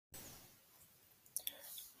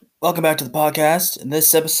Welcome back to the podcast. In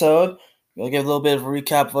this episode, we'll give a little bit of a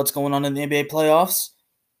recap of what's going on in the NBA playoffs.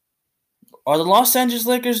 Are the Los Angeles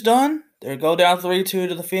Lakers done? They go down 3-2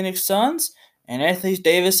 to the Phoenix Suns, and Anthony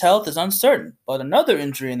Davis' health is uncertain, but another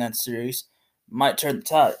injury in that series might turn the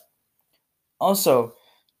tide. Also,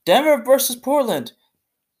 Denver versus Portland.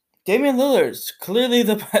 Damian Lillard's clearly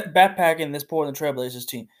the backpack in this Portland Trailblazers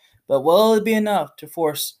team, but will it be enough to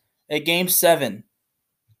force a Game 7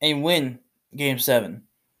 and win Game 7?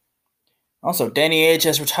 Also, Danny Ainge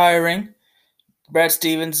is retiring. Brad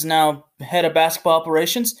Stevens is now head of basketball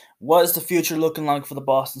operations. What is the future looking like for the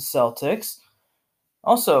Boston Celtics?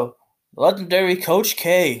 Also, legendary Coach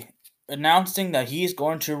K announcing that he is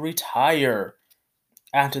going to retire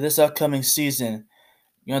after this upcoming season.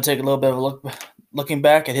 You're going to take a little bit of a look, looking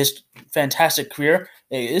back at his fantastic career.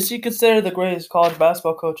 Is he considered the greatest college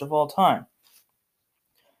basketball coach of all time?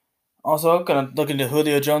 Also, going to look into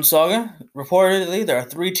Julio Jones saga. Reportedly, there are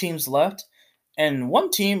 3 teams left, and one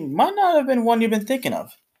team might not have been one you've been thinking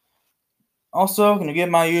of. Also, going to give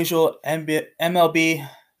my usual MLB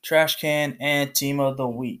trash can and team of the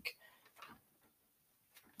week.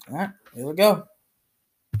 All right, here we go.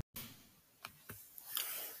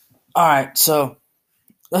 All right, so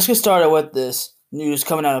let's get started with this news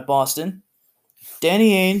coming out of Boston.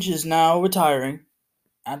 Danny Ainge is now retiring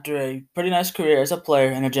after a pretty nice career as a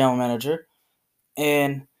player and a general manager.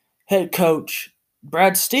 And head coach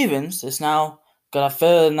Brad Stevens is now going to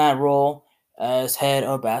fill in that role as head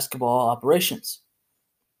of basketball operations.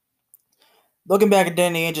 Looking back at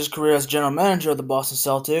Danny Ainge's career as general manager of the Boston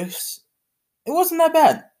Celtics, it wasn't that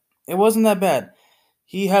bad.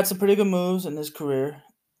 He had some pretty good moves in his career.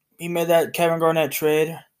 He made that Kevin Garnett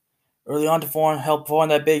trade early on to help form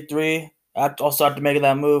that big three. Also after making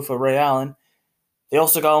that move for Ray Allen. They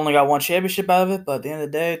also only got one championship out of it, but at the end of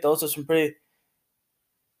the day, those are some pretty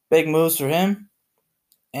big moves for him.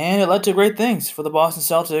 And it led to great things for the Boston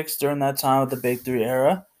Celtics during that time of the Big Three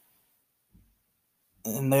era.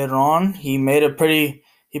 And later on, he made probably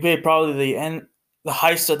the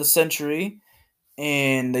heist of the century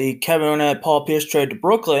in the Kevin Garnett, Paul Pierce trade to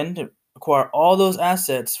Brooklyn to acquire all those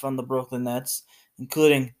assets from the Brooklyn Nets,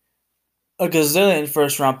 including a gazillion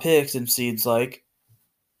first-round picks, it seems like.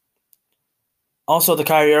 Also, the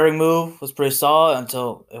Kyrie Irving move was pretty solid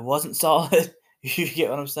until it wasn't solid. You get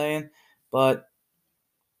what I'm saying? But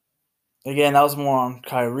again, that was more on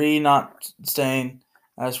Kyrie not staying.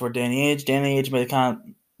 As for Danny Ainge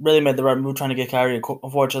really made the right move trying to get Kyrie.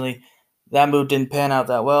 Unfortunately, that move didn't pan out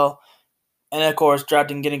that well. And of course,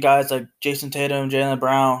 getting guys like Jason Tatum, Jaylen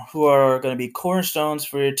Brown, who are going to be cornerstones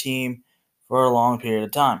for your team for a long period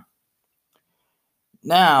of time.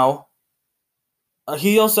 Now,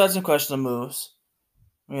 he also had some questionable moves.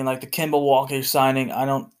 I mean, like the Kemba Walker signing, I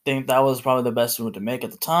don't think that was probably the best move to make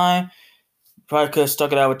at the time. Probably could have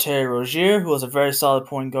stuck it out with Terry Rozier, who was a very solid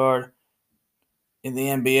point guard in the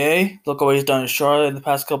NBA. Look what he's done in Charlotte in the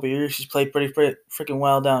past couple of years. He's played pretty freaking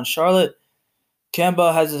well down in Charlotte.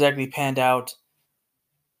 Kemba hasn't exactly panned out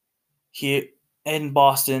here in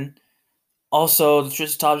Boston. Also, the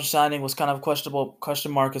Tristan Thompson signing was kind of a questionable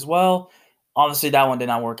question mark as well. Obviously, that one did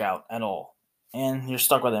not work out at all, and you're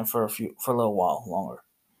stuck with him for a little while longer.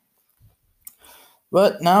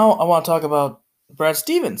 But now I want to talk about Brad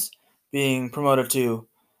Stevens being promoted to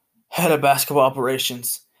head of basketball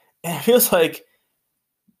operations, and it feels like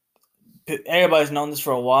everybody's known this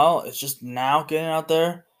for a while. It's just now getting out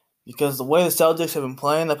there because the way the Celtics have been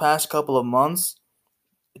playing the past couple of months,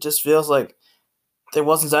 it just feels like there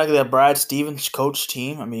wasn't exactly a Brad Stevens coach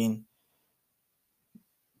team. I mean,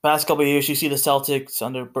 past couple of years, you see the Celtics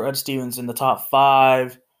under Brad Stevens in the top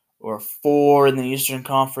 5 or 4 in the Eastern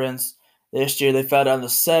Conference. This year, they fell down to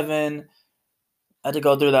 7. Had to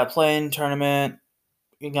go through that play-in tournament.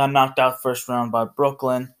 We got knocked out first round by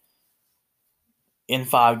Brooklyn in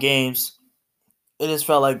 5 games. It just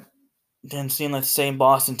felt like it didn't seem like the same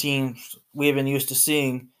Boston teams we've been used to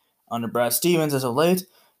seeing under Brad Stevens as of late.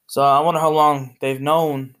 So I wonder how long they've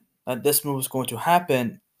known that this move was going to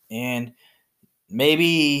happen, and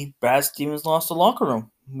maybe Brad Stevens lost the locker room.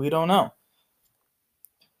 We don't know.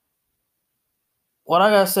 What I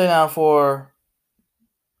gotta say now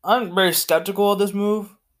I'm very skeptical of this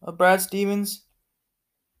move of Brad Stevens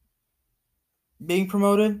being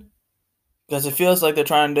promoted because it feels like they're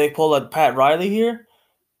trying to pull a Pat Riley here.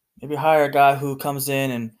 Maybe hire a guy who comes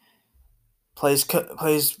in and plays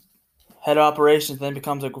head of operations, then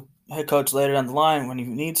becomes a head coach later down the line when he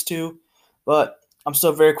needs to. But I'm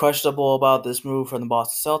still very questionable about this move from the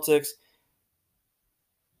Boston Celtics.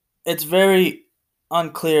 It's very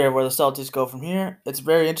unclear where the Celtics go from here. It's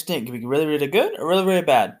very interesting. It could be really, really good or really, really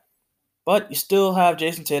bad. But you still have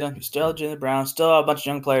Jason Tatum, you still have Jaylen Brown, still have a bunch of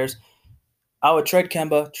young players. I would trade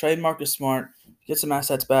Kemba, trade Marcus Smart, get some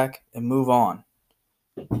assets back, and move on.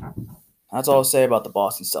 That's all I'll say about the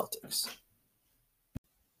Boston Celtics.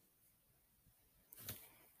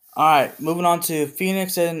 All right, moving on to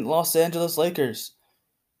Phoenix and Los Angeles Lakers.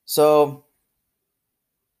 So,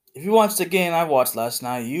 if you watched the game I watched last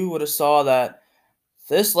night, you would have saw that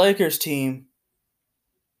this Lakers team,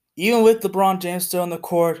 even with LeBron James still on the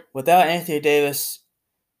court, without Anthony Davis,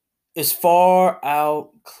 is far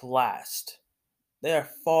outclassed. They are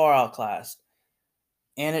far outclassed.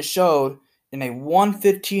 And it showed in a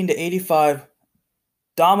 115-85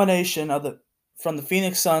 domination from the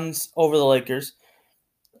Phoenix Suns over the Lakers.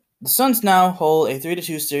 The Suns now hold a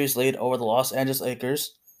 3-2 series lead over the Los Angeles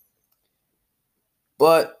Lakers.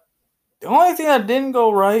 But the only thing that didn't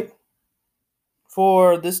go right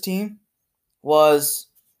for this team was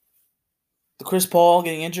the Chris Paul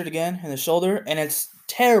getting injured again in the shoulder, and it's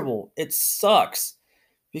terrible. It sucks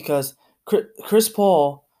because Chris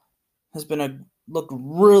Paul has looked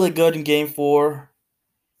really good in Game 4.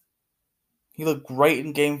 He looked great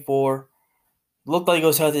in Game 4. Looked like he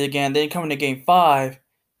was healthy again. Then coming to Game 5,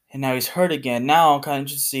 and now he's hurt again. Now I'm kind of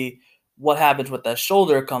interested to see what happens with that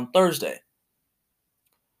shoulder come Thursday.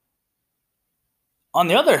 On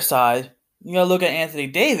the other side, you gotta look at Anthony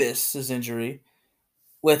Davis' injury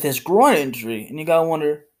with his groin injury, and you gotta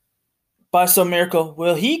wonder, by some miracle,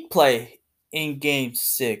 will he play in Game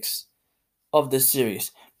 6 of this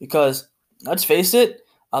series? Because let's face it,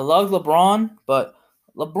 I love LeBron, but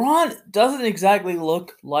LeBron doesn't exactly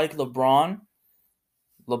look like LeBron.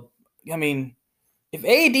 I mean, if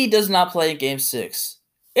AD does not play in Game 6,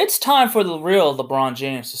 it's time for the real LeBron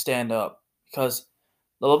James to stand up. Because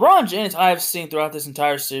the LeBron James I have seen throughout this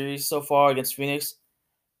entire series so far against Phoenix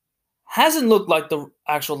hasn't looked like the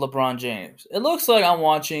actual LeBron James. It looks like I'm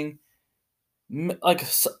watching, like,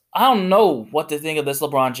 I don't know what to think of this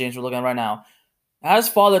LeBron James we're looking at right now. Has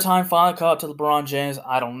Father Time finally caught up to LeBron James?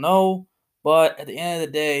 I don't know. But at the end of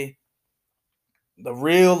the day, the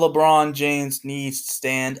real LeBron James needs to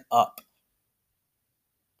stand up.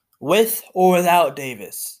 With or without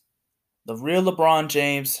Davis, the real LeBron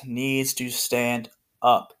James needs to stand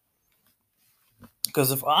up.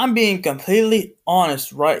 Because if I'm being completely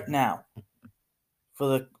honest right now,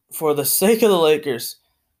 for the sake of the Lakers,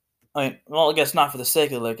 I guess not for the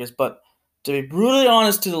sake of the Lakers, but to be brutally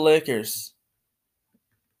honest to the Lakers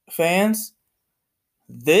fans,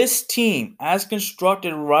 this team, as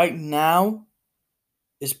constructed right now,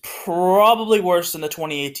 is probably worse than the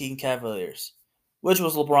 2018 Cavaliers, which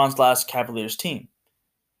was LeBron's last Cavaliers team.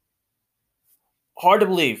 Hard to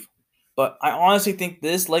believe, but I honestly think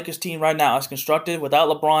this Lakers team right now, as constructed without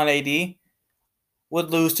LeBron and AD,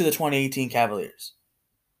 would lose to the 2018 Cavaliers.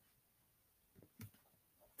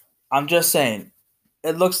 I'm just saying,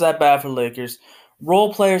 it looks that bad for the Lakers.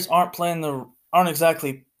 Role players aren't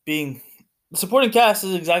exactly being. The supporting cast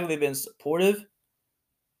has exactly been supportive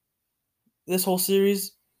this whole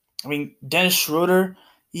series. I mean, Dennis Schroeder,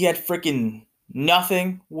 he had freaking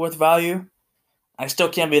nothing worth value. I still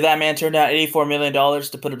can't believe that man turned down $84 million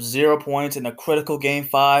to put up 0 points in a critical Game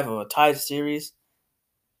 5 of a tied series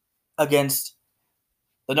against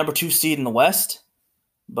the number 2 seed in the West.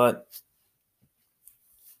 But,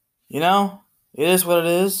 it is what it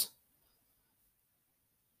is.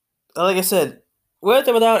 Like I said, with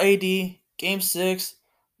or without AD, Game 6,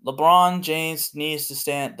 LeBron James needs to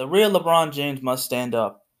stand. The real LeBron James must stand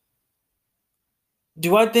up.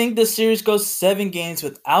 Do I think this series goes 7 games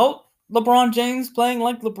without LeBron James playing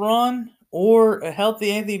like LeBron or a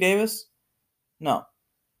healthy Anthony Davis? No.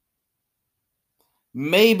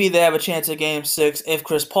 Maybe they have a chance at Game 6 if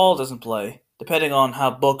Chris Paul doesn't play, depending on how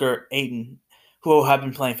Booker, Ayton, who have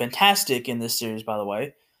been playing fantastic in this series, by the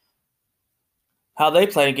way, how they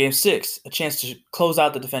play in Game 6, a chance to close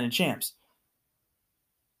out the defending champs.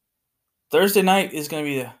 Thursday night is going to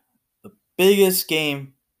be the biggest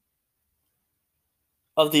game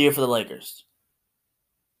of the year for the Lakers.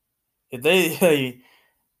 And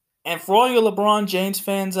for all your LeBron James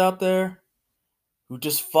fans out there who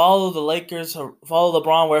just follow the Lakers or follow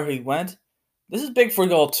LeBron where he went, this is big for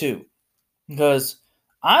y'all too. Because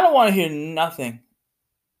I don't want to hear nothing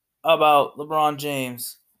about LeBron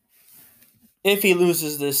James if he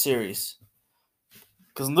loses this series.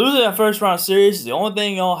 Because losing that first round series is the only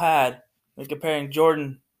thing y'all had when comparing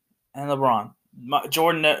Jordan and LeBron.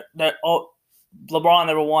 LeBron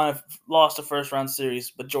never lost a first round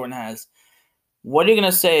series, but Jordan has. What are you going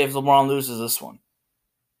to say if LeBron loses this one?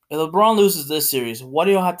 If LeBron loses this series, what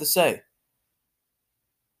do y'all have to say?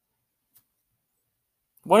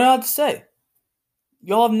 What do y'all have to say?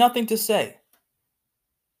 Y'all have nothing to say.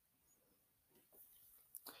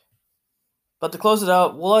 But to close it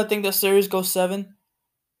out, will I think the series goes 7?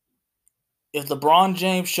 If LeBron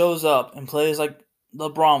James shows up and plays like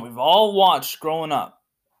LeBron we've all watched growing up,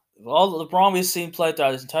 all the LeBron we've seen play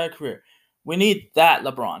throughout his entire career, we need that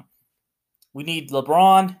LeBron. We need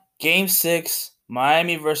LeBron, Game 6,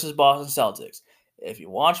 Miami versus Boston Celtics. If you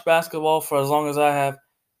watch basketball for as long as I have,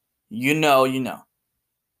 you know.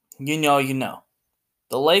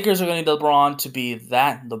 The Lakers are going to need LeBron to be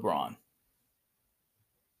that LeBron.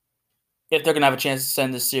 If they're going to have a chance to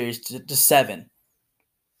send this series to 7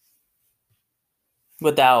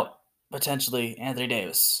 without potentially Anthony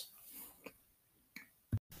Davis.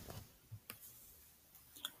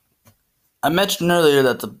 I mentioned earlier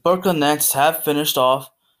that the Brooklyn Nets have finished off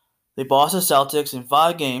the Boston Celtics in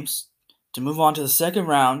 5 games to move on to the second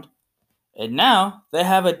round, and now they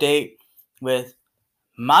have a date with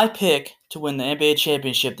my pick to win the NBA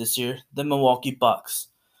championship this year, the Milwaukee Bucks.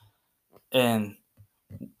 And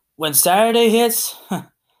when Saturday hits,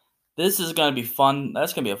 this is going to be fun.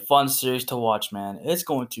 That's going to be a fun series to watch, man. It's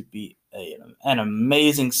going to be an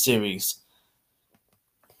amazing series.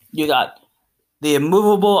 You got the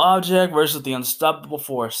immovable object versus the unstoppable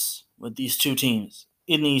force with these two teams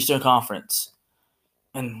in the Eastern Conference.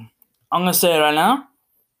 And I'm going to say it right now.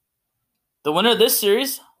 The winner of this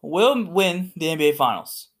series will win the NBA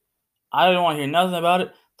Finals. I don't want to hear nothing about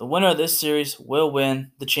it. The winner of this series will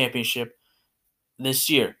win the championship this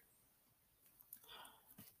year.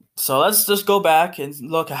 So let's just go back and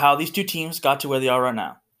look at how these two teams got to where they are right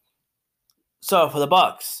now. So for the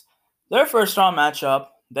Bucks, their first round matchup,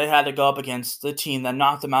 they had to go up against the team that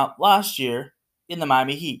knocked them out last year in the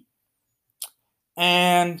Miami Heat.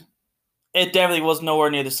 And it definitely was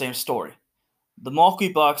nowhere near the same story. The Milwaukee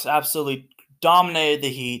Bucks absolutely dominated the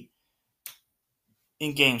Heat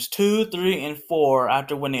in games 2, 3, and 4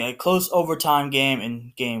 after winning a close overtime game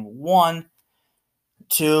in game 1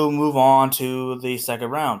 to move on to the second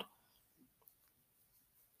round.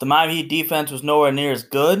 The Miami Heat defense was nowhere near as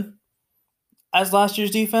good as last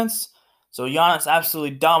year's defense, so Giannis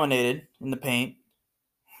absolutely dominated in the paint.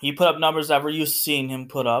 He put up numbers that we're used to seeing him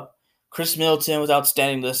put up. Chris Middleton was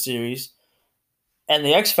outstanding this series. And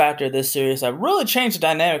the X factor of this series that really changed the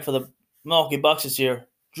dynamic for the Milwaukee Bucks this year,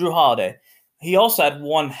 Jrue Holiday. He also had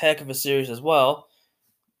one heck of a series as well.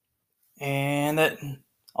 And that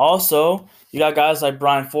also, you got guys like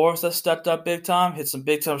Brian Forbes that stepped up big time, hit some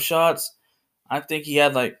big time shots. I think he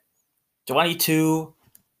had like 22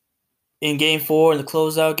 in game 4 in the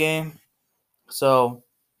closeout game. So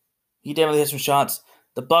he definitely hit some shots.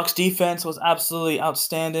 The Bucks defense was absolutely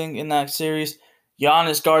outstanding in that series.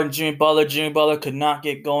 Giannis guarding Jimmy Butler. Jimmy Butler could not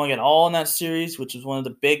get going at all in that series, which was one of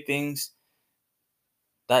the big things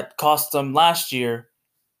that cost them last year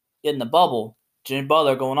in the bubble. Jimmy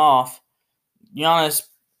Butler going off. Giannis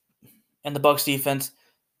and the Bucks defense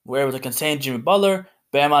were able to contain Jimmy Butler.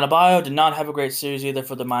 Bam Adebayo did not have a great series either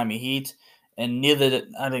for the Miami Heat, and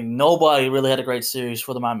I think nobody really had a great series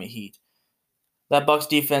for the Miami Heat. That Bucks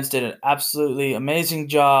defense did an absolutely amazing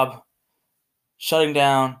job shutting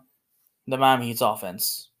down the Miami Heat's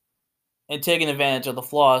offense and taking advantage of the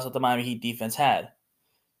flaws that the Miami Heat defense had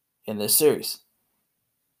in this series.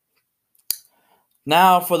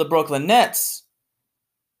 Now for the Brooklyn Nets,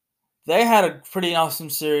 they had a pretty awesome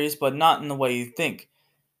series, but not in the way you think.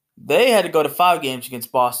 They had to go to 5 games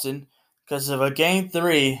against Boston because of a game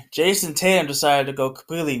 3. Jason Tatum decided to go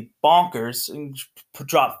completely bonkers and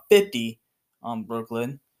drop 50 on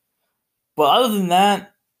Brooklyn. But other than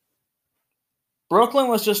that, Brooklyn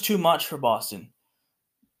was just too much for Boston.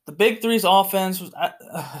 The Big Three's offense was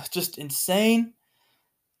just insane.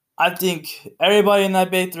 I think everybody in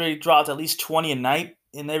that Big Three dropped at least 20 a night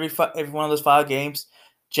in every one of those 5 games.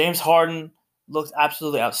 James Harden looked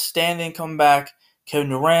absolutely outstanding coming back. Kevin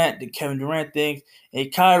Durant did Kevin Durant things.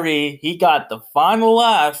 And Kyrie, he got the final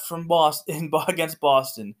laugh from Boston against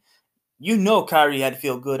Boston. You know Kyrie had to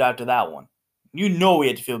feel good after that one. You know he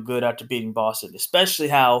had to feel good after beating Boston, especially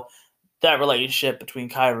how that relationship between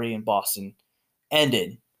Kyrie and Boston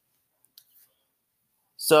ended.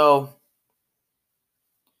 So,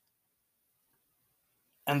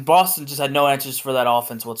 and Boston just had no answers for that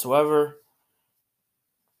offense whatsoever.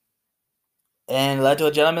 And it led to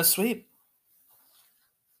a gentleman's sweep,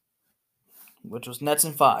 which was Nets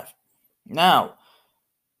in 5. Now,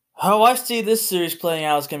 how I see this series playing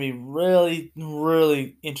out is going to be really,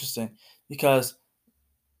 really interesting because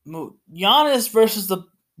Giannis versus the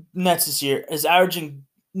Nets this year is averaging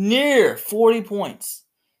near 40 points.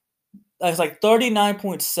 It's like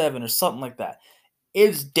 39.7 or something like that.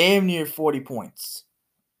 It's damn near 40 points.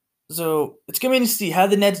 So it's going to be interesting to see how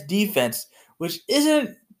the Nets defense, which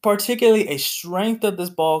isn't particularly a strength of this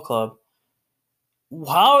ball club,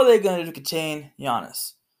 How are they going to contain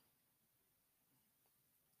Giannis?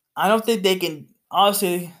 I don't think they can.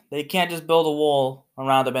 Obviously, they can't just build a wall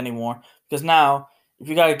around him anymore. Because now, if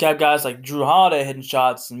you got to have guys like Drew Holiday hitting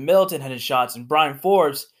shots and Middleton hitting shots and Brian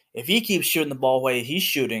Forbes, if he keeps shooting the ball the way he's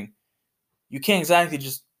shooting, you can't exactly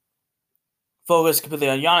just focus completely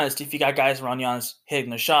on Giannis if you got guys around Giannis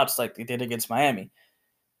hitting the shots like they did against Miami.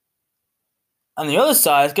 On the other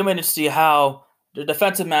side, it's going to be interesting to see how the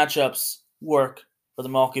defensive matchups work for the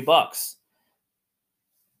Milwaukee Bucks.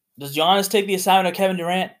 Does Giannis take the assignment of Kevin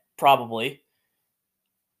Durant? Probably.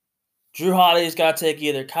 Drew Holiday's got to take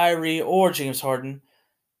either Kyrie or James Harden.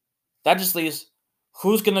 That just leaves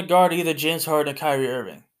who's going to guard either James Harden or Kyrie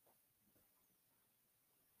Irving.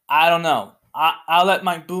 I don't know. I'll let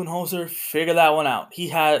Mike Budenholzer figure that one out.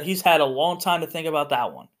 He's had a long time to think about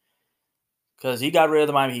that one. Because he got rid of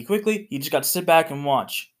the Miami Heat quickly. He just got to sit back and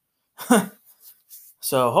watch.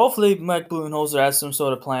 So hopefully Mike Budenholzer has some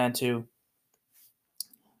sort of plan to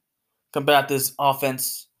combat this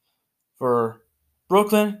offense for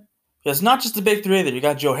Brooklyn. It's not just the big three either. You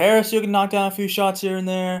got Joe Harris who can knock down a few shots here and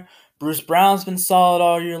there. Bruce Brown's been solid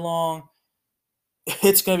all year long.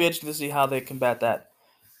 It's going to be interesting to see how they combat that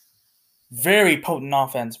very potent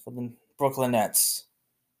offense for the Brooklyn Nets.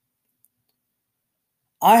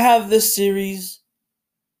 I have this series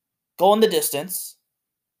going the distance.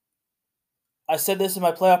 I said this in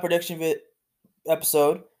my playoff prediction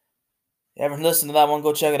episode. If you haven't listened to that one,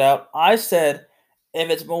 go check it out. I said if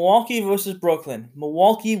it's Milwaukee versus Brooklyn,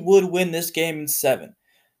 Milwaukee would win this game in 7.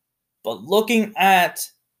 But looking at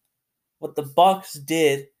what the Bucks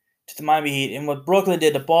did to the Miami Heat and what Brooklyn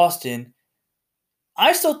did to Boston,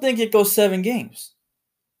 I still think it goes 7 games.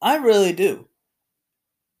 I really do.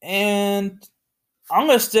 And I'm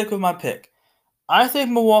going to stick with my pick. I think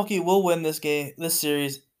Milwaukee will win this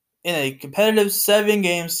series in a competitive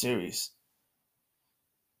 7-game series.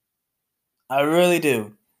 I really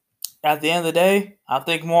do. At the end of the day, I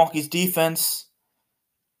think Milwaukee's defense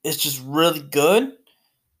is just really good.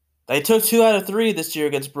 They took 2 out of 3 this year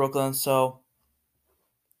against Brooklyn, so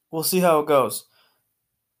we'll see how it goes.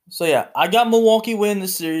 So yeah, I got Milwaukee win the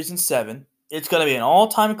series in 7. It's going to be an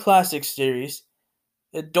all-time classic series.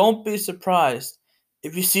 And don't be surprised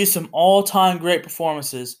if you see some all-time great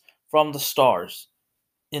performances from the Stars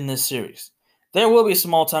in this series. There will be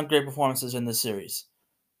some all-time great performances in this series,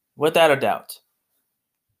 without a doubt.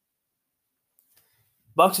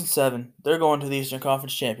 Bucks in 7. They're going to the Eastern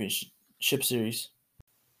Conference Championship Series.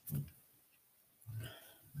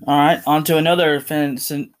 All right, on to another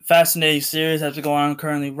fascinating series that's going on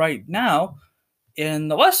currently right now in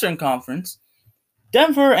the Western Conference,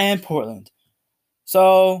 Denver and Portland.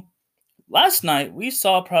 So, last night we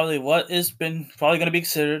saw probably what has been probably going to be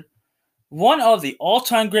considered one of the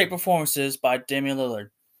all-time great performances by Damian Lillard.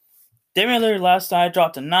 Damian Lillard last night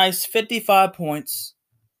dropped a nice 55 points,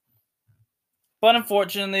 but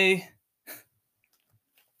unfortunately,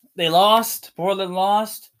 they lost. Portland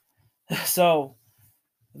lost. So,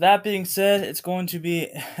 that being said, it's going to be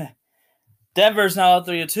Denver's now at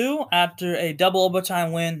 3-2 after a double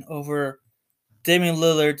overtime win over Damian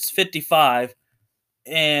Lillard's 55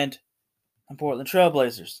 and the Portland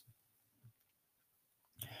Trailblazers.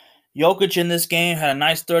 Jokic in this game had a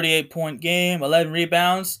nice 38-point game, 11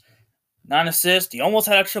 rebounds, 9 assists. He almost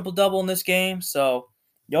had a triple-double in this game, so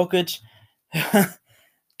Jokic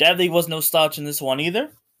definitely was no slouch in this one either.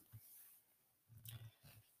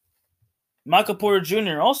 Michael Porter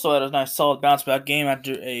Jr. also had a nice solid bounce-back game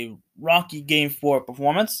after a rocky Game 4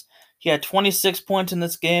 performance. He had 26 points in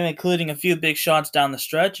this game, including a few big shots down the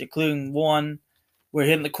stretch, including one where he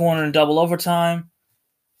hit in the corner in double overtime.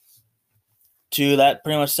 That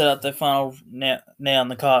pretty much set up the final nail in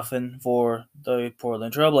the coffin for the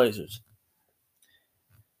Portland Trailblazers.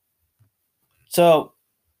 So,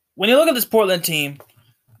 when you look at this Portland team,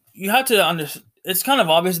 you have to understand. It's kind of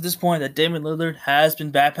obvious at this point that Damian Lillard has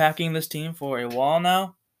been backpacking this team for a while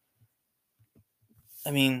now. I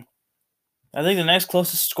mean, I think the next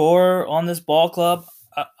closest scorer on this ball club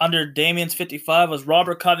under Damian's 55 was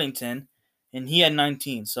Robert Covington, and he had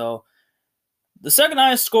 19. So, the second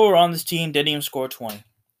highest scorer on this team didn't even score 20.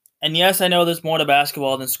 And yes, I know there's more to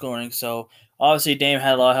basketball than scoring, so obviously Dame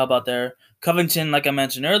had a lot of help out there. Covington, like I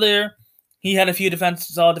mentioned earlier, he had a few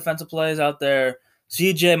solid defensive plays out there.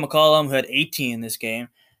 CJ McCollum, who had 18 in this game,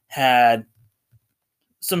 had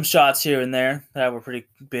some shots here and there that were pretty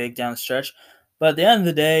big down the stretch. But at the end of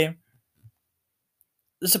the day,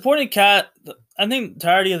 the supporting I think the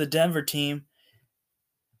entirety of the Denver team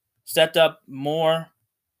stepped up more,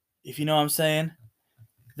 if you know what I'm saying,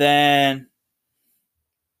 than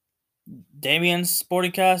Damian's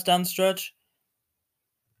supporting cast down the stretch.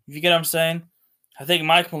 If you get what I'm saying. I think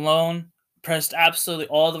Mike Malone pressed absolutely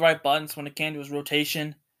all the right buttons when it came to his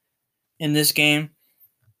rotation in this game,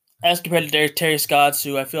 as compared to Terry Stotts,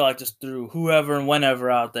 who I feel like just threw whoever and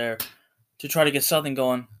whenever out there to try to get something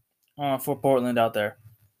going for Portland out there.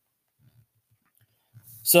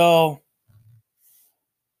 So,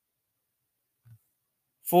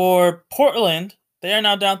 for Portland, they are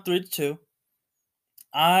now down 3-2.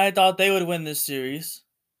 I thought they would win this series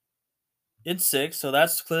in 6, so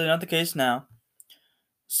that's clearly not the case now.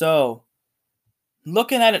 So,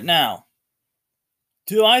 looking at it now,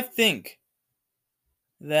 do I think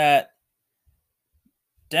that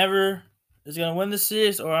Denver is going to win the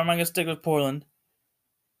series, or am I going to stick with Portland?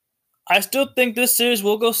 I still think this series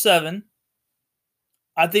will go 7.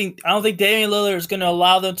 I don't think Damian Lillard is going to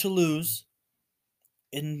allow them to lose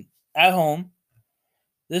at home.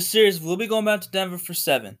 This series will be going back to Denver for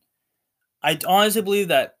 7. I honestly believe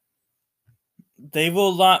that they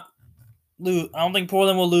will not lose. I don't think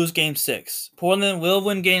Portland will lose Game 6. Portland will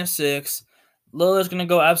win Game 6. Lillard's going to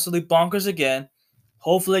go absolutely bonkers again.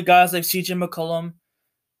 Hopefully, guys like CJ McCollum,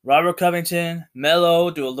 Robert Covington, Melo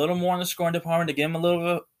do a little more in the scoring department to give him a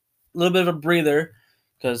little bit of a breather,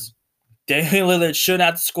 because Damian Lillard shouldn't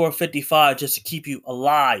have to score 55 just to keep you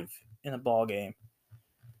alive in a ball game.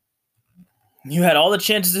 You had all the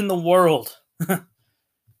chances in the world,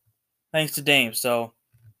 thanks to Dame. So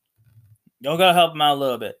you gotta help him out a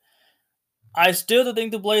little bit. I still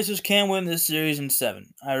think the Blazers can win this series in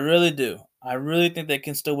 7. I really do. I really think they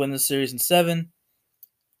can still win this series in 7.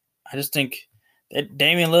 I just think that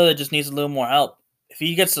Damian Lillard just needs a little more help. If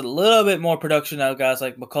he gets a little bit more production out of guys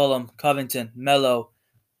like McCollum, Covington, Melo,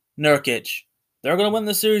 Nurkic, they're going to win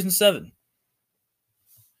the series in 7.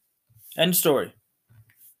 End story.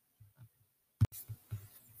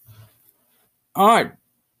 All right.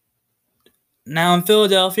 Now in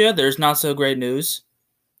Philadelphia, there's not so great news.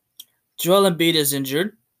 Joel Embiid is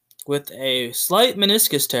injured with a slight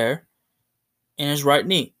meniscus tear in his right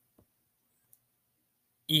knee.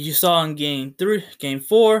 You saw in Game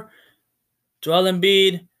 4, Joel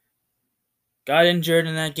Embiid got injured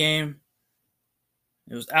in that game.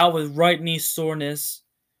 It was out with right knee soreness,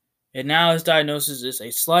 and now his diagnosis is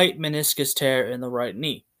a slight meniscus tear in the right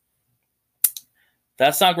knee.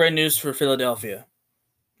 That's not great news for Philadelphia,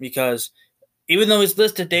 because even though he's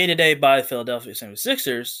listed day-to-day by the Philadelphia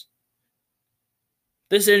 76ers,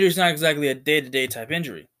 this injury is not exactly a day-to-day type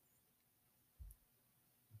injury.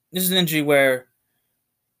 This is an injury where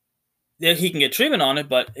he can get treatment on it,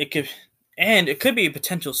 but it could be a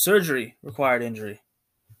potential surgery required injury.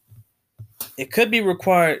 It could be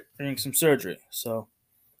requiring some surgery. So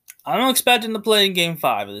I don't expect him to play in Game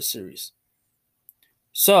 5 of this series.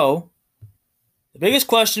 So the biggest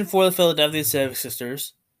question for the Philadelphia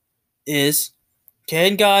 76ers is,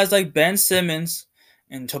 can guys like Ben Simmons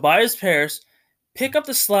and Tobias Harris pick up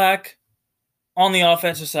the slack on the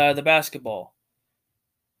offensive side of the basketball?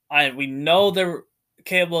 We know they're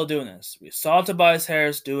capable of doing this. We saw Tobias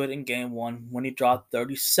Harris do it in Game 1 when he dropped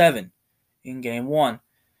 37 in Game 1.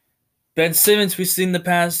 Ben Simmons, we've seen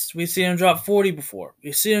him drop 40 before.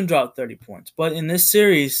 We've seen him drop 30 points. But in this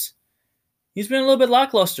series, he's been a little bit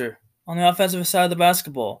lackluster on the offensive side of the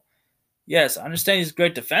basketball. Yes, I understand he's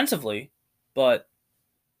great defensively, but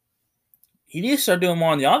he needs to start doing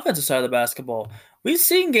more on the offensive side of the basketball. We've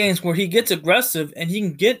seen games where he gets aggressive and he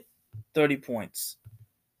can get 30 points,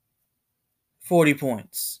 40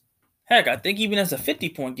 points. Heck, I think even has a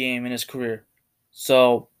 50-point game in his career.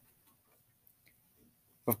 So,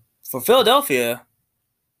 for Philadelphia,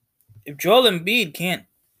 if Joel Embiid can't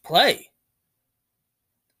play,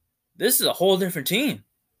 this is a whole different team.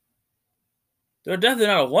 They're definitely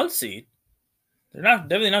not a 1 seed. They're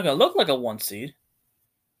definitely not going to look like a 1 seed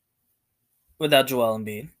without Joel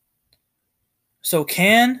Embiid. So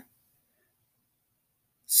can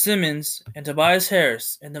Simmons and Tobias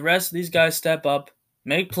Harris and the rest of these guys step up,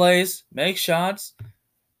 make plays, make shots,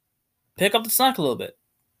 pick up the slack a little bit?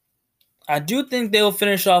 I do think they will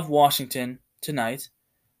finish off Washington tonight.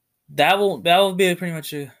 That will be pretty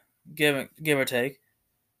much a give or take.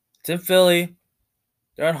 It's in Philly.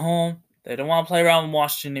 They're at home. They don't want to play around with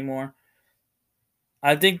Washington anymore.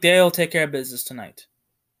 I think they'll take care of business tonight.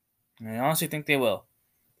 I honestly think they will.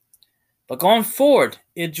 But going forward,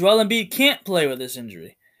 if Joel Embiid can't play with this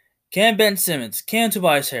injury, can Ben Simmons, can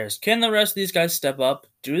Tobias Harris, can the rest of these guys step up,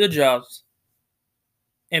 do the jobs,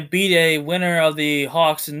 and beat a winner of the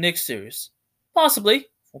Hawks and Knicks series? Possibly.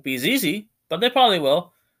 Won't be as easy, but they probably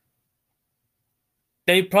will.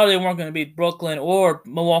 They probably weren't going to beat Brooklyn or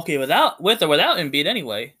Milwaukee with or without Embiid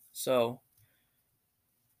anyway. So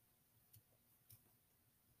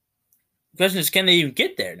the question is, can they even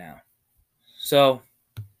get there now? So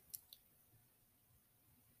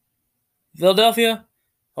Philadelphia,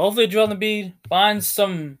 hopefully Joel Embiid finds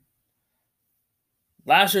some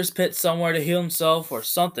Lasher's pit somewhere to heal himself or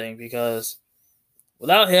something, because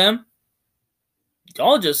without him,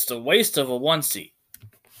 y'all just a waste of a 1 seed.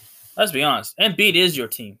 Let's be honest. Embiid is your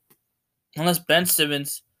team. Unless Ben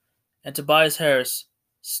Simmons and Tobias Harris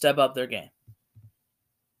step up their game.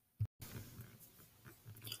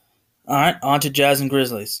 Alright, on to Jazz and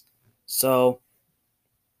Grizzlies. So,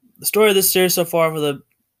 the story of this series so far for the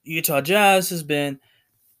Utah Jazz has been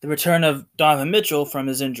the return of Donovan Mitchell from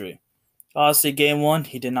his injury. Obviously, Game 1,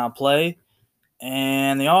 he did not play,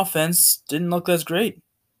 and the offense didn't look as great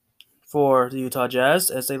for the Utah Jazz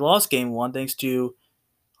as they lost Game 1 thanks to,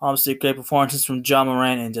 obviously, great performances from Ja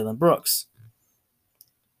Morant and Dillon Brooks.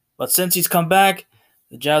 But since he's come back,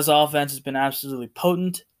 the Jazz offense has been absolutely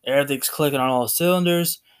potent. Everything's clicking on all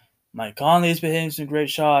cylinders. Mike Conley's been hitting some great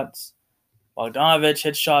shots. Bogdanovich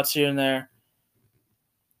hits shots here and there.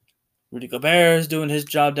 Rudy Gobert is doing his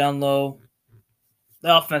job down low.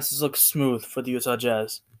 The offenses look smooth for the Utah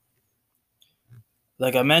Jazz.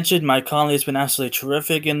 Like I mentioned, Mike Conley has been absolutely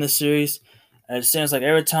terrific in this series. And it seems like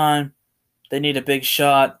every time they need a big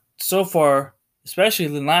shot, so far, especially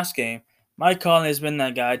in the last game, Mike Conley has been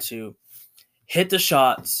that guy to hit the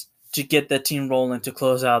shots to get that team rolling to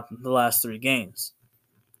close out the last 3 games.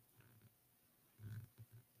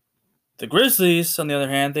 The Grizzlies, on the other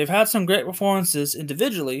hand, they've had some great performances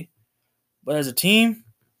individually, but as a team,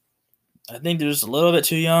 I think they're just a little bit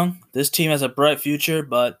too young. This team has a bright future,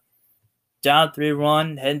 but down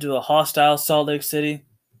 3-1, heading to a hostile Salt Lake City,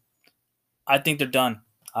 I think they're done.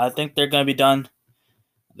 I think they're going to be done.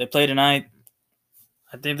 They play tonight.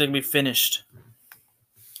 I think they're going to be finished.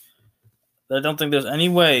 I don't think there's any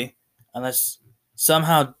way, unless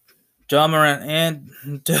somehow Ja Morant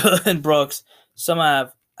and Dillon Brooks somehow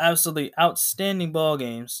have absolutely outstanding ball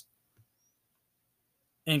games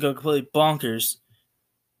and go completely bonkers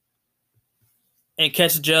and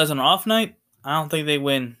catch the Jazz on an off night, I don't think they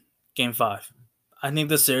win Game 5. I think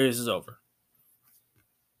the series is over.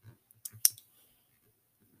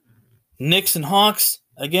 Knicks and Hawks,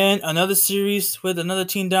 again, another series with another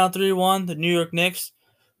team down 3-1, the New York Knicks,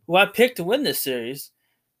 who I picked to win this series.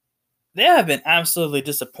 They have been absolutely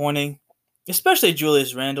disappointing, especially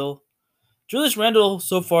Julius Randle. Julius Randle,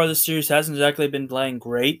 so far this series, hasn't exactly been playing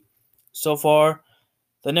great. So far,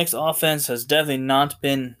 the Knicks offense has definitely not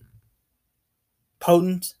been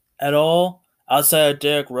potent at all, outside of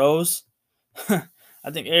Derrick Rose.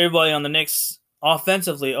 I think everybody on the Knicks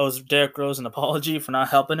offensively owes Derrick Rose an apology for not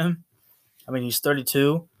helping him. I mean, he's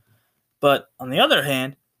 32. But on the other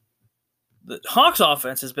hand, the Hawks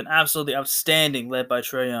offense has been absolutely outstanding, led by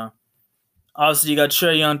Trae Young. Obviously, you got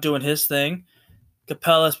Trae Young doing his thing.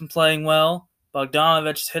 Capella's been playing well.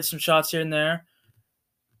 Bogdanovich hit some shots here and there.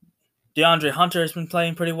 DeAndre Hunter has been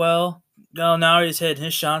playing pretty well. Gallinari's hitting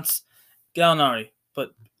his shots. Gallinari,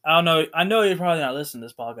 but I know you're probably not listening to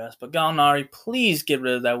this podcast, but Gallinari, please get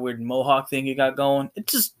rid of that weird mohawk thing you got going. It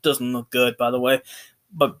just doesn't look good, by the way.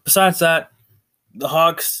 But besides that, the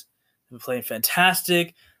Hawks have been playing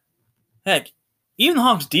fantastic. Heck, even the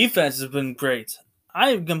Hawks' defense has been great.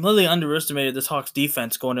 I completely underestimated this Hawks'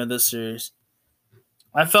 defense going into this series.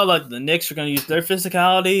 I felt like the Knicks were going to use their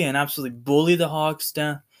physicality and absolutely bully the Hawks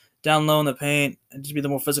down low in the paint and just be the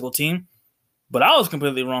more physical team. But I was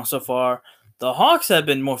completely wrong so far. The Hawks have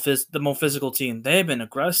been the more physical team. They've been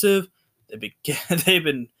aggressive. They've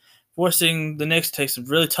been forcing the Knicks to take some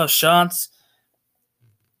really tough shots.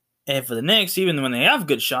 And for the Knicks, even when they have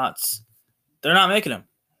good shots, they're not making them.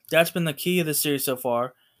 That's been the key of this series so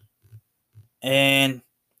far. And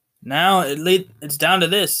now it's down to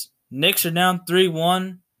this. Knicks are down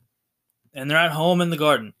 3-1, and they're at home in the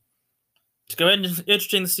Garden. It's going to be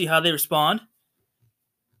interesting to see how they respond.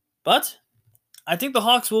 But I think the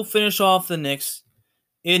Hawks will finish off the Knicks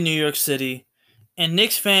in New York City, and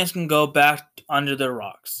Knicks fans can go back under their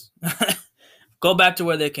rocks. Go back to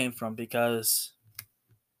where they came from, because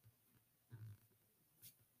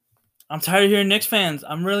I'm tired of hearing Knicks fans.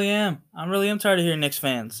 I really am tired of hearing Knicks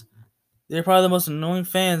fans. They're probably the most annoying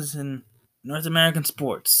fans in North American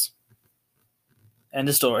sports. End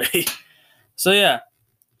of story. So yeah,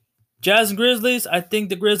 Jazz and Grizzlies. I think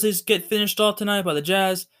the Grizzlies get finished off tonight by the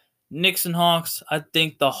Jazz. Knicks and Hawks. I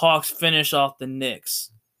think the Hawks finish off the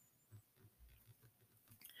Knicks.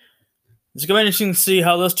 It's going to be interesting to see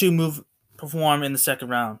how those two perform in the second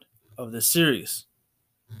round of this series.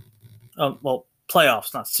 Well,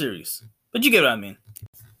 playoffs, not series. But you get what I mean.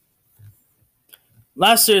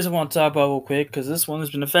 Last series I want to talk about real quick, because this one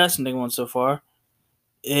has been a fascinating one so far,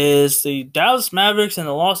 is the Dallas Mavericks and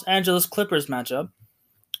the Los Angeles Clippers matchup,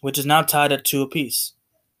 which is now tied at 2 apiece.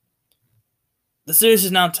 The series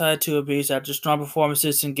is now tied to a piece after strong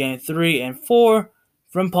performances in Game 3 and 4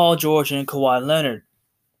 from Paul George and Kawhi Leonard.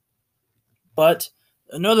 But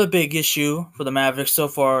another big issue for the Mavericks so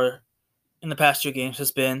far in the past 2 games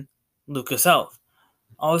has been Luka's health.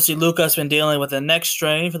 Obviously, Luka has been dealing with a neck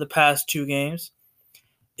strain for the past 2 games,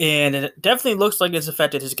 and it definitely looks like it's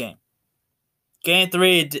affected his game. Game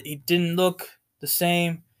 3, he didn't look the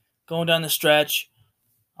same going down the stretch.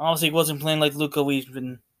 Obviously, he wasn't playing like Luka we've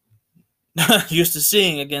been used to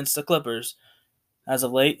seeing against the Clippers as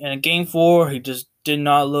of late. And in Game 4, he just did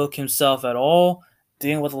not look himself at all,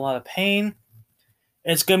 dealing with a lot of pain.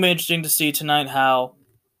 It's going to be interesting to see tonight how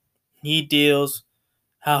he deals,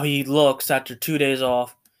 how he looks after 2 days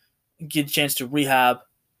off, get a chance to rehab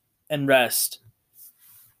and rest,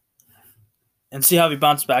 and see how he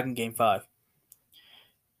bounces back in Game 5.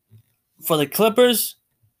 For the Clippers,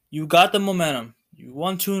 you got the momentum. You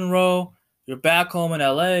won 2 in a row. You're back home in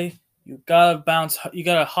LA. You gotta bounce. You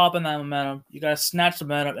gotta hop in that momentum. You gotta snatch the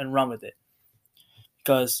momentum and run with it.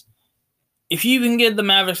 Because if you can give the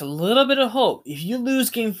Mavericks a little bit of hope, if you lose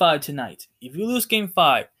Game 5 tonight, if you lose Game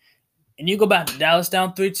 5, and you go back to Dallas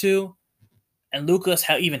down 3-2, and Luka's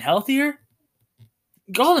even healthier,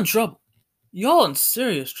 y'all in trouble. Y'all in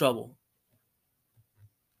serious trouble.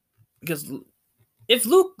 Because if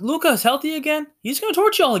Luka's healthy again, he's going to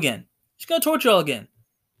torch y'all again. He's going to torch y'all again.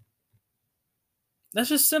 That's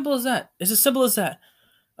just simple as that. It's as simple as that.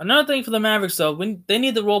 Another thing for the Mavericks, though, when they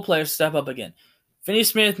need the role players to step up again. Finney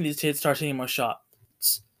Smith needs to start hitting more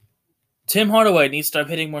shots. Tim Hardaway needs to start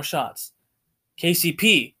hitting more shots.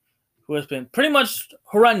 KCP, who has been pretty much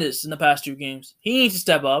horrendous in the past 2 games, he needs to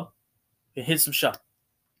step up and hit some shots.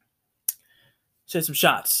 Hit some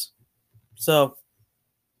shots. So,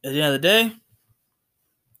 at the end of the day,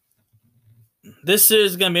 this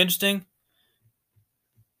series is going to be interesting.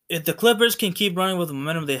 If the Clippers can keep running with the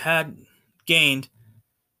momentum they had gained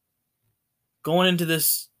going into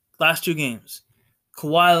this last 2 games,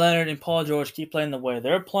 Kawhi Leonard and Paul George keep playing the way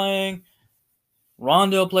they're playing,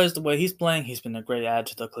 Rondo plays the way he's playing. He's been a great add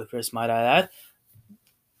to the Clippers, might I add.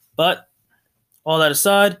 But all that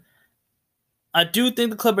aside, I do think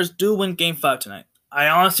the Clippers do win Game 5 tonight. I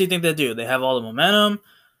honestly think they do. They have all the momentum.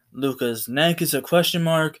 Luka's neck is a question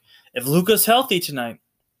mark. If Luka's healthy tonight,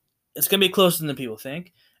 it's going to be closer than people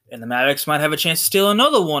think. And the Mavericks might have a chance to steal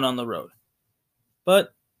another one on the road.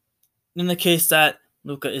 But in the case that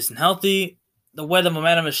Luka isn't healthy, the way the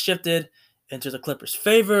momentum has shifted into the Clippers'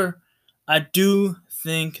 favor, I do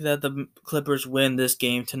think that the Clippers win this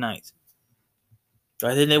game tonight. Do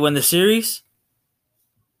I think they win the series?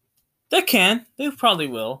 They can. They probably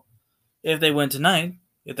will. If they win tonight.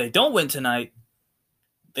 If they don't win tonight,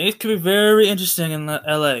 things could be very interesting in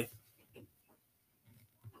LA.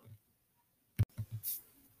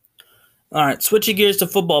 Alright, switching gears to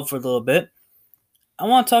football for a little bit. I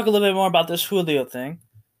want to talk a little bit more about this Julio thing.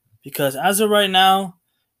 Because as of right now,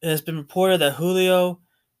 it has been reported that Julio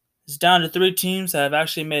is down to 3 teams that have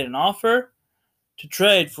actually made an offer to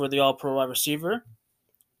trade for the All-Pro wide receiver.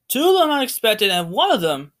 2 of them unexpected, and one of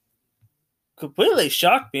them completely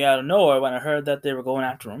shocked me out of nowhere when I heard that they were going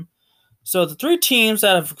after him. So the 3 teams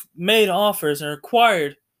that have made offers and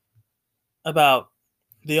inquired about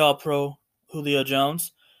the All-Pro Julio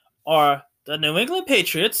Jones are the New England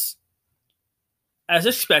Patriots, as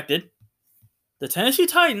expected, the Tennessee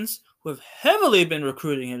Titans, who have heavily been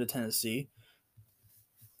recruiting him to Tennessee,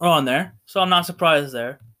 are on there, so I'm not surprised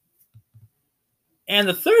there. And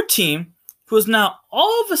the 3rd team, who has now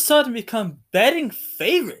all of a sudden become betting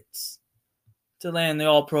favorites to land the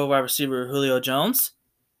All-Pro wide receiver Julio Jones,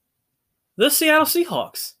 the Seattle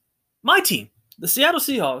Seahawks. My team, the Seattle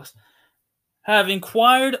Seahawks, have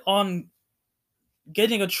inquired on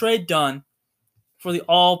getting a trade done for the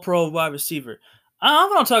All-Pro wide receiver. I'm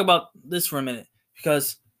going to talk about this for a minute,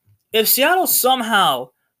 because if Seattle somehow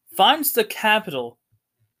finds the capital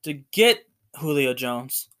to get Julio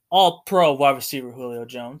Jones, All-Pro wide receiver Julio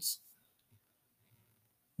Jones,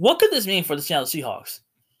 what could this mean for the Seattle Seahawks?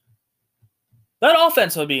 That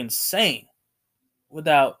offense would be insane with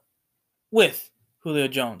Julio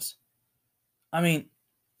Jones. I mean,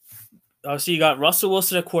 obviously you got Russell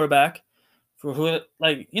Wilson at quarterback. For Julio,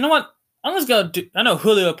 you know what? I'm just gonna do. I know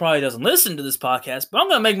Julio probably doesn't listen to this podcast, but I'm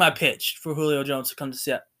gonna make my pitch for Julio Jones to come to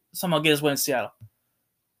Seattle. Somehow get his way in Seattle.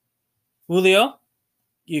 Julio,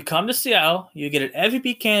 you come to Seattle, you get an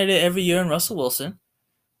MVP candidate every year in Russell Wilson,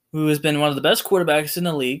 who has been one of the best quarterbacks in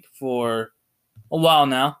the league for a while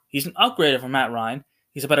now. He's an upgrade from Matt Ryan.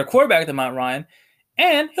 He's a better quarterback than Matt Ryan,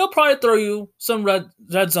 and he'll probably throw you some red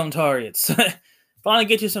zone targets. Finally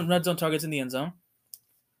get you some red zone targets in the end zone.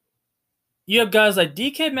 You have guys like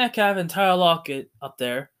DK Metcalf and Tyler Lockett up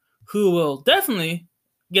there, who will definitely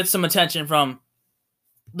get some attention from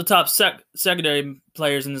the top secondary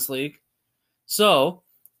players in this league. So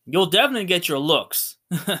you'll definitely get your looks.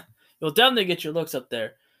 You'll definitely get your looks up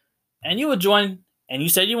there. And you would join, and you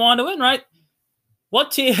said you wanted to win, right?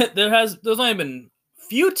 What team? There's only been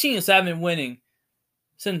few teams that have been winning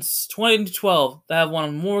since 2012 that have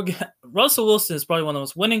won more. Russell Wilson is probably one of the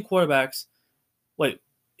most winning quarterbacks. Wait,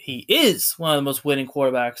 he is one of the most winning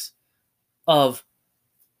quarterbacks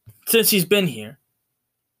since he's been here.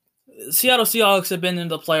 Seattle Seahawks have been in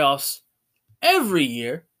the playoffs every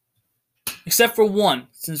year, except for one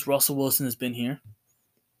since Russell Wilson has been here.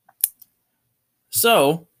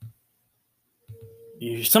 So,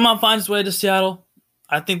 if someone finds his way to Seattle,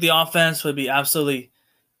 I think the offense would be absolutely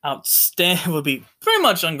outstanding. Would be pretty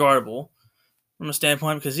much unguardable from a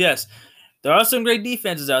standpoint because, yes, there are some great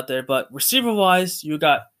defenses out there, but receiver-wise, you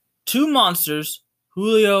got two monsters,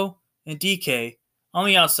 Julio and DK, on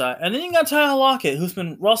the outside. And then you got Tyler Lockett, who's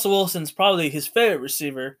been Russell Wilson's probably his favorite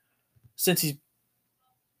receiver since he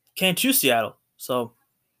came to Seattle. So,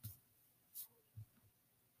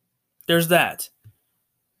 there's that.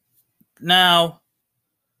 Now,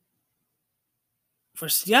 for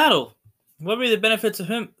Seattle, what would be the benefits of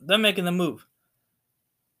them making the move?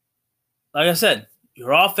 Like I said,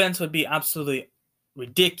 your offense would be absolutely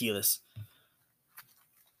ridiculous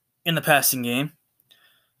in the passing game.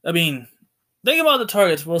 I mean, think about the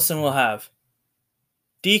targets Wilson will have.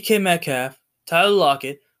 DK Metcalf, Tyler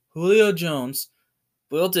Lockett, Julio Jones,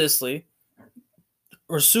 Will Dissly,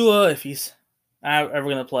 Ursula, if he's ever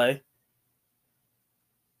going to play.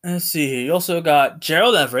 Let's see here. You also got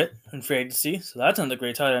Gerald Everett in free agency, so that's another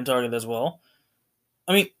great tight end target as well.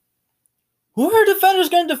 I mean, who are defenders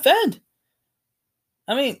going to defend?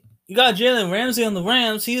 I mean, you got Jalen Ramsey on the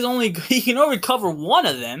Rams. He can only cover one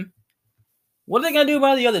of them. What are they going to do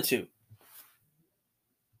about the other two?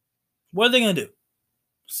 What are they going to do?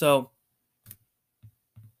 So,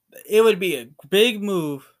 it would be a big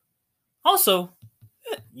move. Also,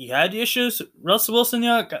 you had the issues. Russell Wilson,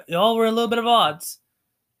 y'all were a little bit of odds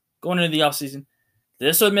going into the offseason.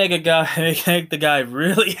 This would make the guy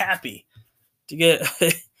really happy to get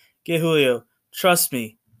Julio. Trust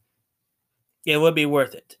me, it would be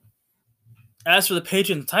worth it. As for the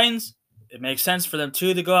Patriots and Titans, it makes sense for them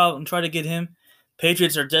too to go out and try to get him.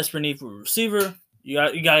 Patriots are desperate need for a receiver. You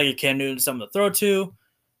got to get Cam Newton someone to throw to,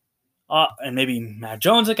 and maybe Matt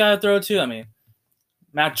Jones a guy to throw to. I mean,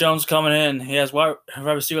 Matt Jones coming in, he has wide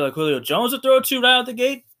receiver like Julio Jones to throw to right out the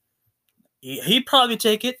gate. He'd probably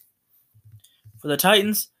take it. For the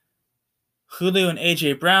Titans, Julio and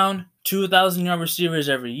A.J. Brown, 2,000-yard receivers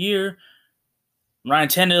every year. Ryan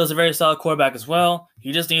Tannehill is a very solid quarterback as well.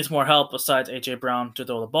 He just needs more help besides A.J. Brown to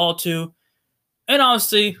throw the ball to. And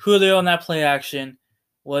obviously, Julio in that play action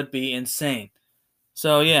would be insane.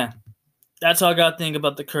 So, yeah, that's all I got to think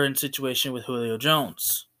about the current situation with Julio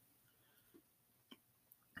Jones.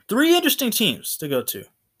 3 interesting teams to go to.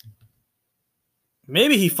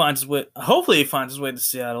 Maybe he finds his way. Hopefully, he finds his way to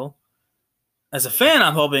Seattle. As a fan,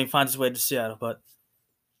 I'm hoping he finds his way to Seattle, but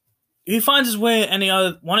if he finds his way any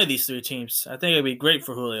other one of these 3 teams, I think it'd be great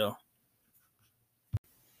for Julio.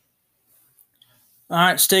 All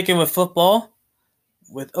right, sticking with football,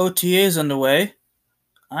 with OTAs underway,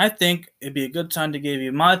 I think it'd be a good time to give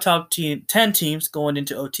you my top 10 teams going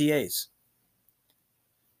into OTAs.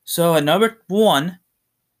 So at number 1,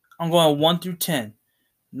 I'm going 1 through 10.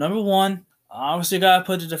 Number 1, obviously got to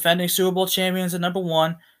put the defending Super Bowl champions at number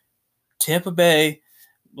 1. Tampa Bay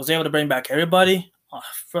was able to bring back everybody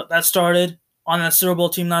that started on that Super Bowl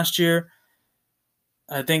team last year.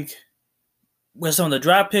 I think with some of the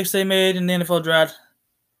draft picks they made in the NFL draft,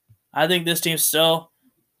 I think this team's still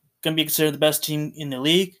going to be considered the best team in the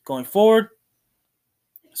league going forward.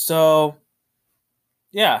 So,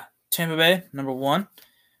 yeah, Tampa Bay, number 1.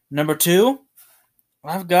 Number 2,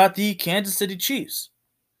 I've got the Kansas City Chiefs.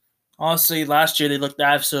 Honestly, last year they looked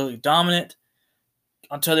absolutely dominant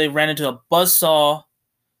until they ran into a buzzsaw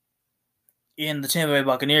in the Tampa Bay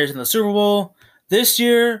Buccaneers in the Super Bowl. This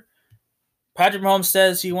year, Patrick Mahomes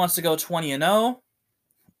says he wants to go 20-0,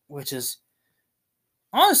 which is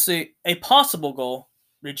honestly a possible goal,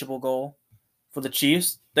 reachable goal for the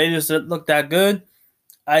Chiefs. They just look that good.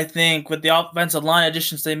 I think with the offensive line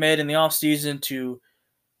additions they made in the offseason to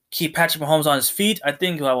keep Patrick Mahomes on his feet, I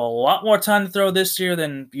think he'll have a lot more time to throw this year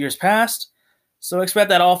than years past. So expect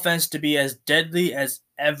that offense to be as deadly as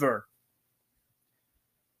ever.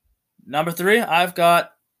 Number 3, I've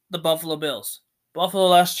got the Buffalo Bills. Buffalo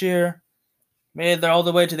last year made it all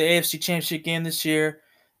the way to the AFC Championship game this year.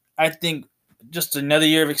 I think just another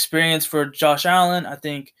year of experience for Josh Allen. I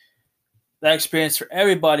think that experience for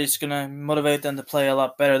everybody is going to motivate them to play a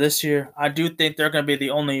lot better this year. I do think they're going to be the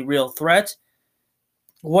only real threat.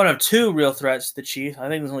 One of two real threats to the Chiefs. I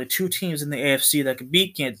think there's only two teams in the AFC that could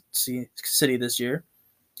beat Kansas City this year.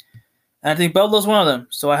 And I think Buffalo's one of them,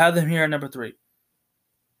 so I have them here at number 3.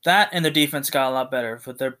 That and their defense got a lot better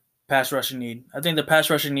with their pass rushing need. I think the pass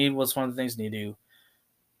rushing need was one of the things they need to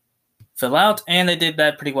fill out, and they did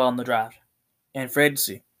that pretty well in the draft and free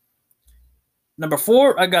agency. Number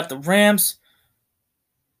 4, I got the Rams.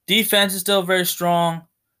 Defense is still very strong.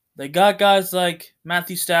 They got guys like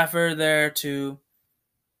Matthew Stafford there to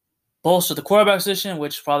bolster the quarterback position,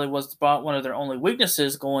 which probably was one of their only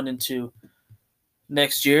weaknesses going into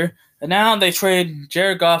next year. And now they trade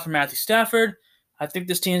Jared Goff for Matthew Stafford. I think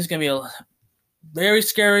this team is going to be a very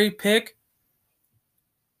scary pick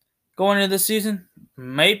going into this season.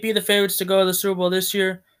 Might be the favorites to go to the Super Bowl this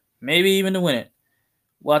year, maybe even to win it.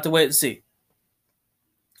 We'll have to wait and see.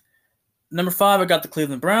 Number 5, I got the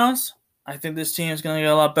Cleveland Browns. I think this team is going to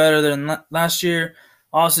get a lot better than last year.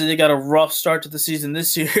 Obviously, they got a rough start to the season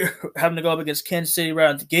this year, having to go up against Kansas City right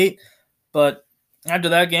out the gate. But after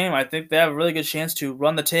that game, I think they have a really good chance to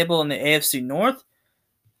run the table in the AFC North.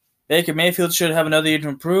 Baker Mayfield should have another year to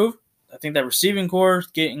improve. I think that receiving core,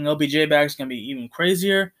 getting OBJ back, is going to be even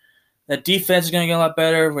crazier. That defense is going to get a lot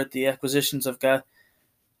better with the acquisitions of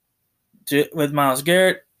with Myles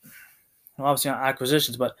Garrett. Well, obviously not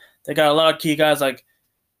acquisitions, but they got a lot of key guys like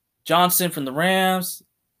Johnson from the Rams.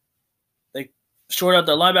 They shored up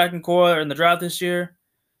their linebacking core in the draft this year.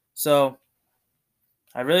 So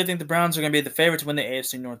I really think the Browns are going to be the favorite to win the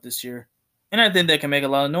AFC North this year. And I think they can make a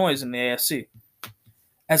lot of noise in the AFC.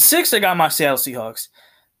 At 6, I got my Seattle Seahawks.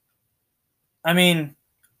 I mean,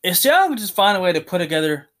 if Seattle could just find a way to put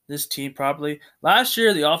together this team properly. Last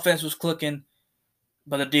year, the offense was clicking,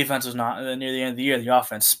 but the defense was not. Near the end of the year, the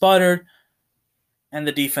offense sputtered, and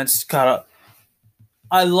the defense caught up.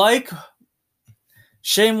 I like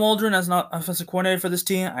Shane Waldron as an offensive coordinator for this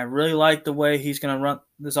team. I really like the way he's going to run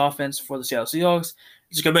this offense for the Seattle Seahawks.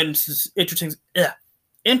 It's going to be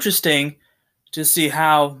interesting to see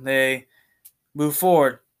how they move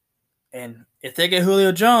forward. And if they get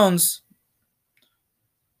Julio Jones,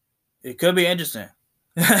 it could be interesting,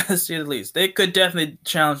 to say the least. They could definitely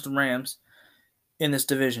challenge the Rams in this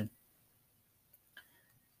division.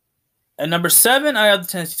 At number 7, I have the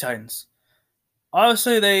Tennessee Titans.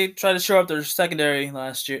 Obviously, they tried to show up their secondary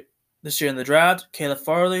this year in the draft. Caleb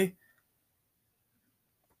Farley,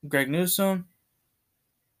 Greg Newsome.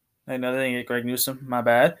 I know they didn't get Greg Newsome, my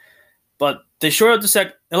bad. But they shored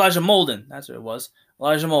up Elijah Molden. That's what it was.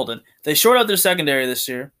 Elijah Molden. They shored up their secondary this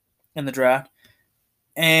year in the draft.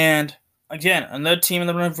 And, again, another team in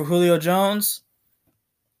the run for Julio Jones.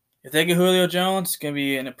 If they get Julio Jones, it's going to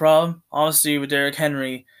be a problem. Obviously, with Derrick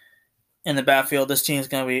Henry in the backfield, this team is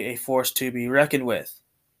going to be a force to be reckoned with.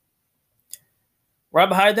 Right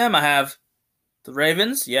behind them, I have the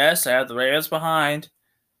Ravens. Yes, I have the Ravens behind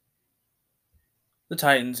the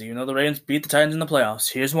Titans, even though the Ravens beat the Titans in the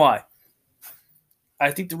playoffs. Here's why.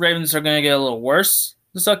 I think the Ravens are going to get a little worse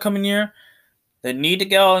this upcoming year. They need to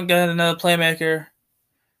go and get another playmaker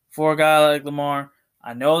for a guy like Lamar.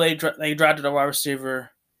 I know they drafted a wide receiver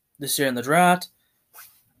this year in the draft,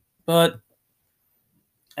 and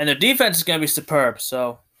their defense is going to be superb.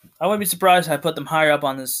 So I wouldn't be surprised if I put them higher up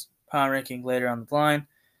on this power ranking later on the line.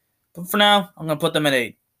 But for now, I'm going to put them at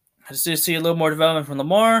 8. I just need to see a little more development from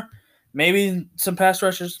Lamar. Maybe some pass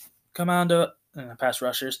catchers come out and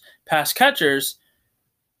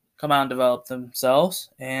develop themselves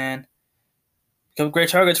and become great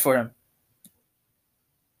targets for him.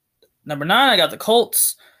 Number 9, I got the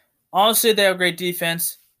Colts. Honestly, they have great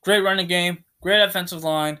defense, great running game, great offensive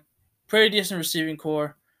line, pretty decent receiving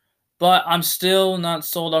core, but I'm still not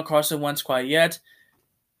sold on Carson Wentz quite yet.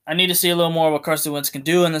 I need to see a little more what Carson Wentz can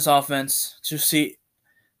do in this offense to see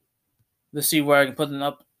where I can put them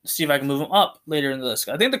up, see if I can move them up later in the list.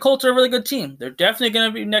 I think the Colts are a really good team. They're definitely going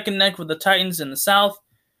to be neck and neck with the Titans in the South,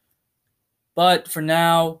 but for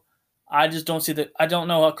now, I just don't see I don't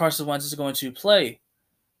know how Carson Wentz is going to play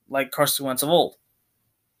like Carson Wentz of old.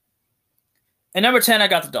 And number 10, I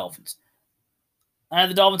got the Dolphins. I have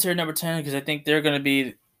the Dolphins here at number 10 because I think they're going to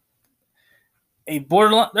be they're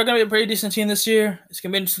going to be a pretty decent team this year. It's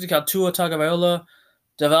going to be interesting to see how Tua Tagovailoa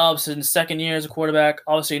develops in his second year as a quarterback.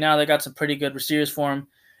 Obviously, now they got some pretty good receivers for him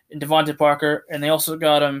in Devontae Parker, and they also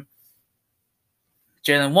got him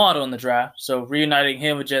Jalen Waddle in the draft. So reuniting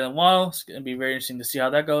him with Jalen Waddle is going to be very interesting to see how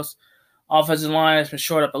that goes. Offensive line has been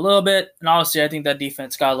short up a little bit, and obviously I think that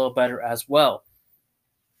defense got a little better as well.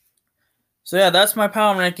 So yeah, that's my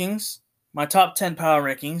power rankings, my top 10 power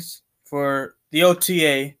rankings for the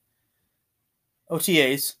OTAs.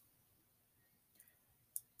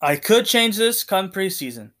 I could change this come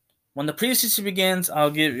preseason. When the preseason begins, I'll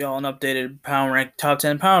give y'all an updated top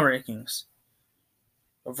 10 power rankings.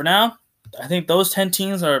 But for now, I think those 10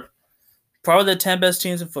 teams are probably the 10 best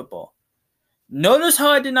teams in football. Notice how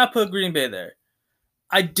I did not put Green Bay there.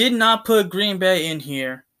 I did not put Green Bay in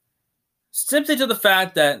here simply to the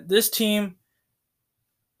fact that this team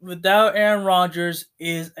without Aaron Rodgers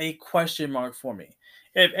is a question mark for me.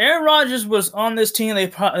 If Aaron Rodgers was on this team, they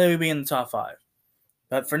would be in the top 5.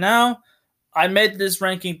 But for now, I made this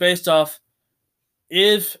ranking based off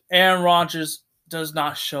if Aaron Rodgers does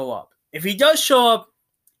not show up. If he does show up,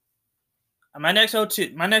 my next power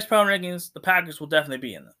rankings, the Packers will definitely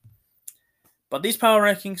be in them. But these power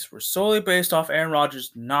rankings were solely based off Aaron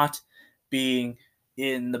Rodgers not being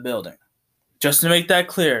in the building. Just to make that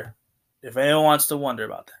clear, if anyone wants to wonder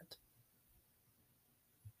about that.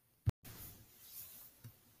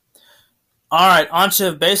 All right, on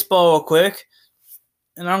to baseball real quick.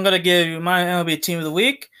 And I'm going to give you my MLB Team of the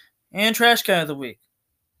Week and Trash Can of the Week.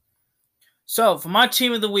 So, for my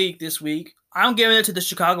Team of the Week this week, I'm giving it to the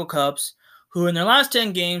Chicago Cubs, who in their last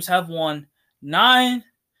 10 games have won 9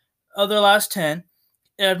 of their last 10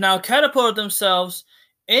 and have now catapulted themselves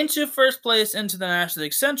into first place into the National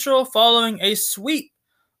League Central following a sweep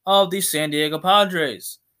of the San Diego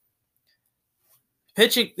Padres.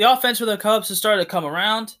 The offense for the Cubs has started to come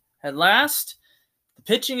around at last. The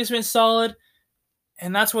pitching has been solid,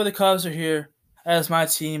 and that's why the Cubs are here as my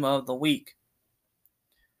Team of the Week.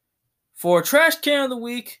 For Trash Can of the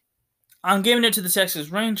Week, I'm giving it to the Texas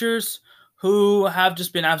Rangers, who have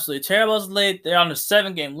just been absolutely terrible as of late. They're on a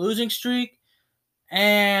 7-game losing streak,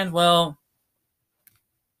 and, well,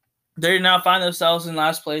 they now find themselves in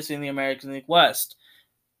last place in the American League West.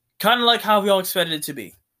 Kind of like how we all expected it to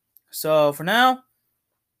be. So, for now,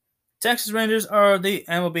 Texas Rangers are the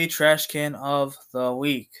MLB Trash Can of the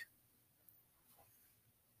Week.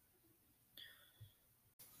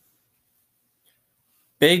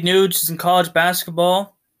 Big news in college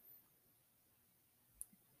basketball.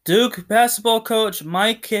 Duke basketball coach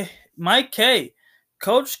Mike K,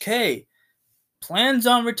 Coach K, plans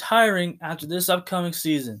on retiring after this upcoming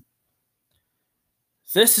season.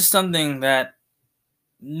 This is something that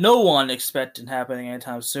no one expected happening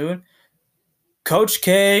anytime soon. Coach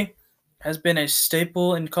K has been a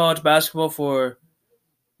staple in college basketball for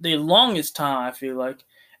the longest time, I feel like.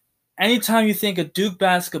 Anytime you think of Duke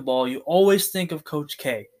basketball, you always think of Coach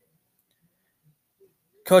K.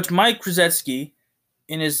 Coach Mike Krzyzewski,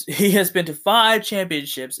 he has been to 5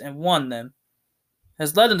 championships and won them,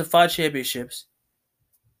 has led them to 5 championships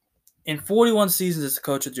in 41 seasons as a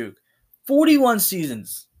coach of Duke. 41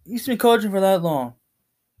 seasons. He's been coaching for that long.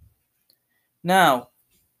 Now,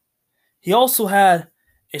 he also had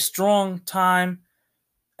a strong time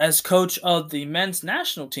as coach of the men's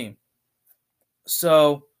national team.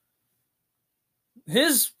 So,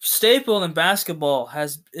 his staple in basketball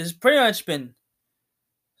has pretty much been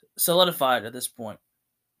solidified at this point.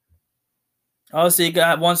 Obviously, he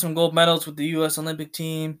won some gold medals with the U.S. Olympic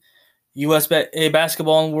team, U.S.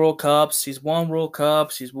 basketball and World Cups. He's won World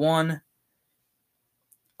Cups. He's won,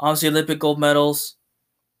 obviously, Olympic gold medals.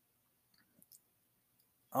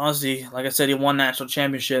 Honestly, like I said, he won national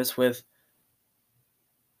championships with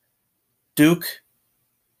Duke.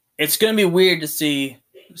 It's going to be weird to see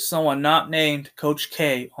someone not named Coach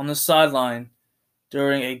K on the sideline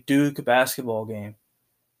during a Duke basketball game.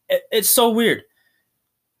 It's so weird.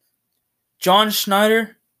 John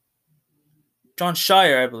Shire,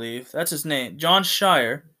 I believe. That's his name. Jon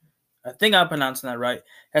Scheyer. I think I'm pronouncing that right.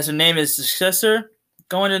 Has to name his successor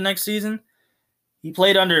going to the next season. He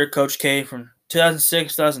played under Coach K from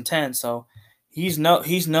 2006, 2010, so he know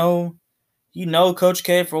Coach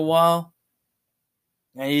K for a while,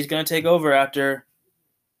 and he's going to take over after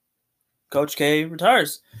Coach K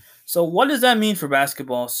retires. So what does that mean for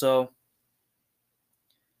basketball? So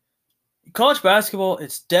college basketball,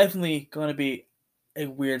 it's definitely going to be a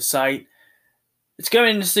weird sight. It's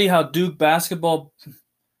going to see how Duke basketball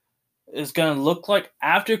is going to look like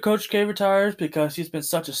after Coach K retires, because he's been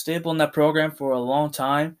such a staple in that program for a long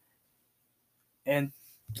time. And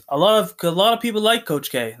a lot of people like Coach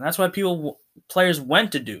K, and that's why players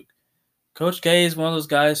went to Duke. Coach K is one of those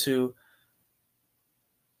guys who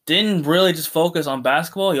didn't really just focus on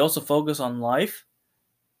basketball; he also focused on life.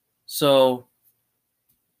 So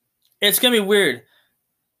it's gonna be weird.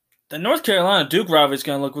 The North Carolina Duke rivalry is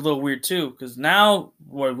gonna look a little weird too, because now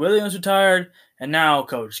Roy Williams retired, and now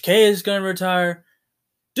Coach K is gonna retire.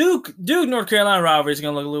 Duke North Carolina rivalry is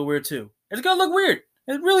gonna look a little weird too. It's gonna look weird.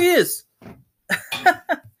 It really is.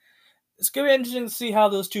 It's gonna be interesting to see how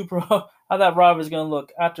those how that rivalry is gonna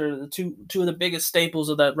look after the two of the biggest staples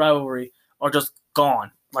of that rivalry are just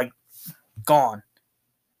gone. like gone.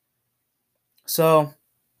 So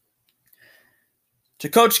to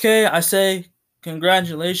Coach K, I say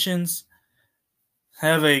congratulations.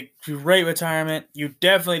 Have a great retirement. You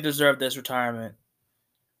definitely deserve this retirement.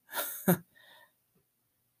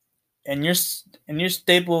 and your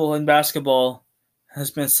staple in basketball has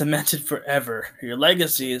been cemented forever. Your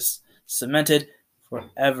legacy is cemented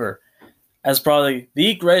forever as probably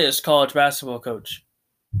the greatest college basketball coach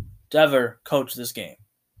to ever coach this game.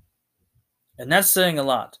 And that's saying a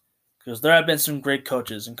lot, because there have been some great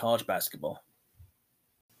coaches in college basketball.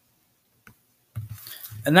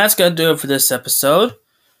 And that's going to do it for this episode.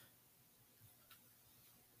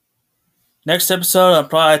 Next episode, I'll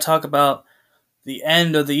probably talk about the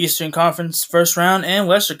end of the Eastern Conference first round and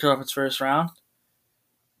Western Conference first round,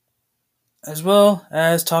 as well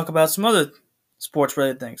as talk about some other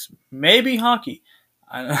sports-related things. Maybe hockey.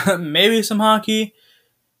 Maybe some hockey.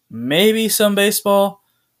 Maybe some baseball.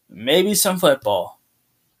 Maybe some football.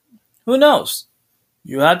 Who knows?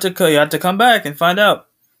 You have to come back and find out.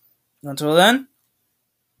 Until then,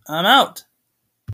 I'm out.